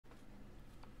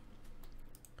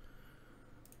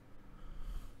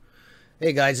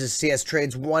Hey guys, this is CS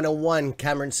Trades 101.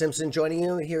 Cameron Simpson joining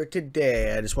you here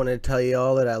today. I just wanted to tell you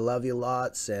all that I love you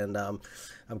lots, and I'm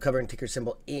covering ticker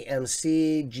symbol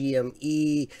AMC,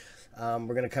 GME.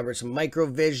 We're going to cover some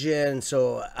microvision.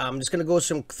 So I'm just going to go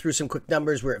through some quick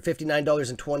numbers. We're at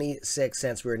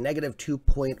 $59.26. We're negative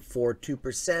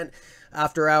 2.42%.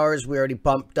 After hours, we already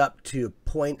bumped up to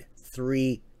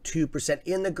 0.32%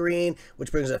 in the green,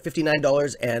 which brings us at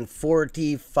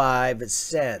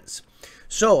 $59.45.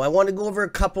 So I want to go over a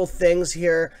couple things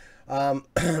here.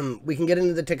 We can get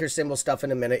into the ticker symbol stuff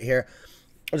in a minute here.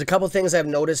 There's a couple things I've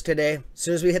noticed today. As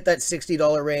soon as we hit that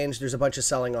 $60 range, there's a bunch of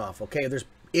selling off. Okay, there's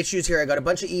issues here. I got a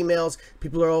bunch of emails.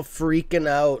 People are all freaking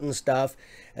out and stuff.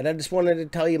 And I just wanted to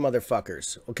tell you,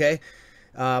 motherfuckers, okay?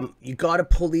 You got to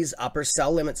pull these upper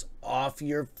sell limits off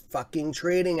your fucking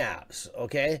trading apps,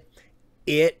 okay?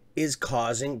 It is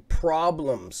causing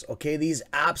problems, okay? These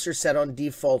apps are set on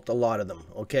default, a lot of them,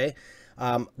 okay?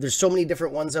 There's so many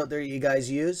different ones out there you guys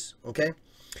use, okay?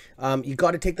 You got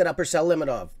to take that upper sell limit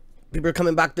off. People are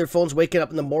coming back to their phones, waking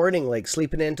up in the morning, like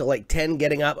sleeping in till like 10,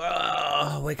 getting up.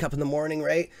 Oh, wake up in the morning,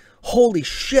 right? Holy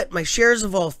shit, my shares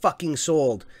have all fucking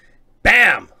sold.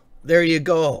 Bam! There you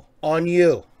go. On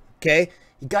you, okay?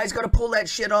 You guys got to pull that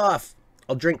shit off.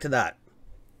 I'll drink to that.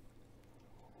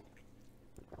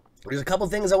 There's a couple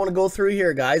things I want to go through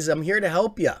here, guys. I'm here to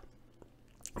help you.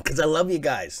 Because I love you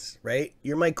guys, right?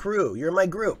 You're my crew. You're my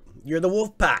group. You're the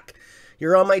wolf pack.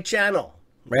 You're on my channel,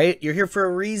 right? You're here for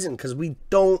a reason, because we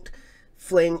don't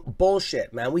fling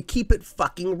bullshit, man. We keep it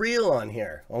fucking real on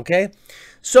here, okay?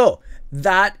 So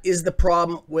that is the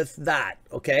problem with that,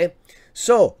 okay?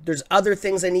 So there's other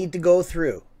things I need to go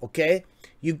through, okay?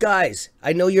 You guys,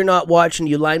 I know you're not watching,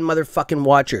 you lying motherfucking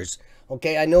watchers.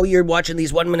 Okay, I know you're watching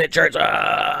these 1 minute charts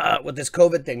with this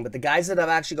COVID thing, but the guys that have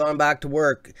actually gone back to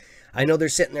work, I know they're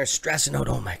sitting there stressing out.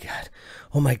 Oh my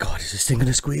God, is this thing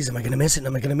gonna squeeze? Am I gonna miss it?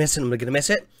 Am I gonna miss it? Am I gonna miss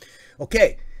it?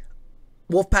 Okay,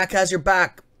 Wolfpack has your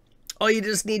back. All you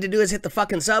just need to do is hit the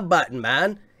fucking sub button,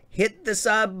 man. Hit the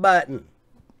sub button.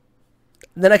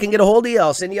 Then I can get a hold of you.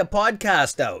 I'll send you a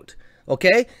podcast out.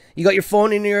 Okay, you got your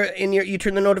phone you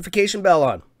turn the notification bell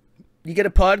on. You get a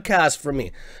podcast from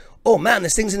me. Oh man,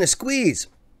 this thing's in a squeeze.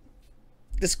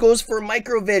 This goes for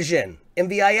microvision,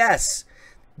 MVIS,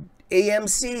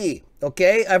 AMC,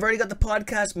 okay? I've already got the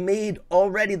podcast made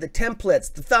already, the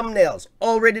templates, the thumbnails,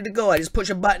 all ready to go. I just push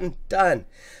a button, done.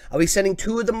 I'll be sending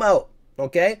 2 of them out,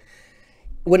 okay?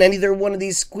 When either one of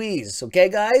these squeeze, okay,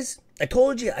 guys? I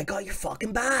told you, I got your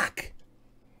fucking back.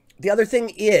 The other thing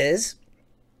is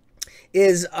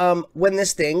when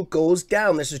this thing goes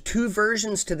down, there's 2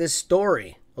 versions to this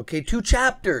story. Okay, 2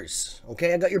 chapters.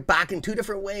 Okay, I got your back in 2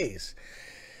 different ways.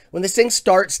 When this thing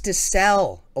starts to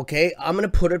sell, okay, I'm going to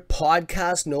put a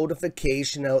podcast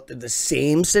notification out there. The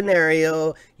same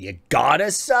scenario. You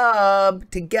gotta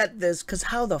sub to get this, because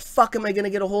how the fuck am I going to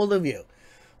get a hold of you?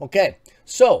 Okay,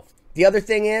 so the other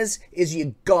thing is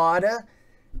you gotta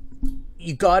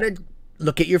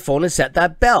look at your phone and set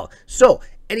that bell. So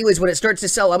anyways, when it starts to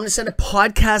sell, I'm going to send a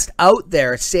podcast out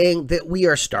there saying that we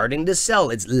are starting to sell.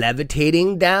 It's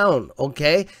levitating down,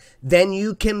 okay? Then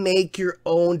you can make your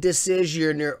own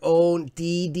decision, your own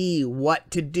DD, what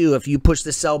to do if you push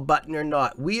the sell button or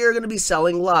not. We are going to be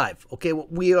selling live, okay?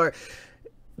 We are,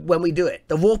 when we do it.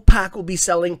 The wolf pack will be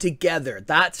selling together.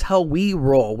 That's how we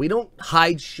roll. We don't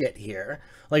hide shit here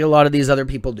like a lot of these other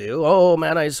people do. Oh,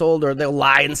 man, I sold, or they'll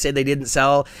lie and say they didn't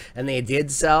sell, and they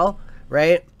did sell,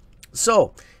 right?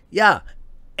 So, yeah,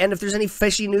 and if there's any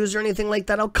fishy news or anything like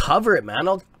that, I'll cover it, man.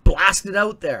 I'll blast it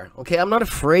out there, okay? I'm not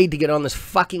afraid to get on this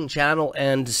fucking channel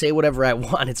and to say whatever I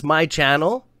want. It's my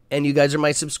channel, and you guys are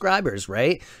my subscribers,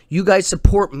 right? You guys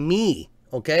support me,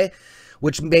 okay?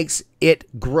 Which makes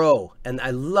it grow, and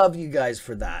I love you guys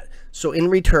for that. So in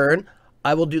return,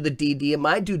 I will do the DD and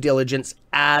my due diligence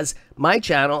as my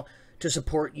channel to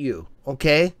support you,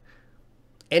 okay?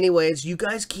 Anyways, you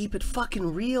guys keep it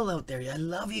fucking real out there. I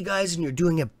love you guys, and you're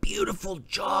doing a beautiful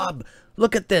job.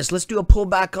 Look at this. Let's do a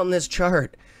pullback on this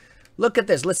chart. Look at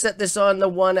this. Let's set this on the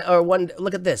one.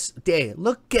 Look at this day.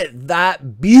 Look at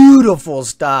that beautiful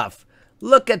stuff.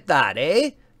 Look at that,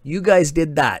 eh? You guys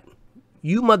did that.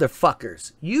 You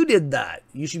motherfuckers. You did that.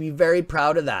 You should be very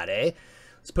proud of that, eh?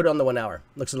 Let's put it on the 1 hour.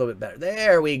 Looks a little bit better.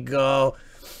 There we go.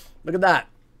 Look at that.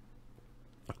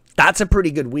 That's a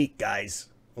pretty good week, guys.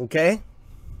 Okay?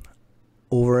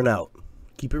 Over and out.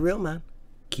 Keep it real, man.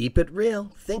 Keep it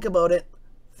real. Think about it.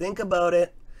 Think about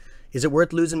it. Is it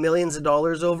worth losing millions of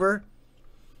dollars over?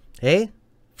 Hey,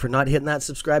 for not hitting that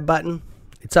subscribe button?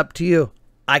 It's up to you.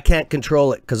 I can't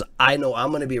control it because I know I'm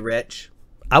going to be rich.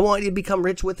 I want you to become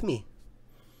rich with me.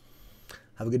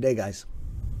 Have a good day, guys.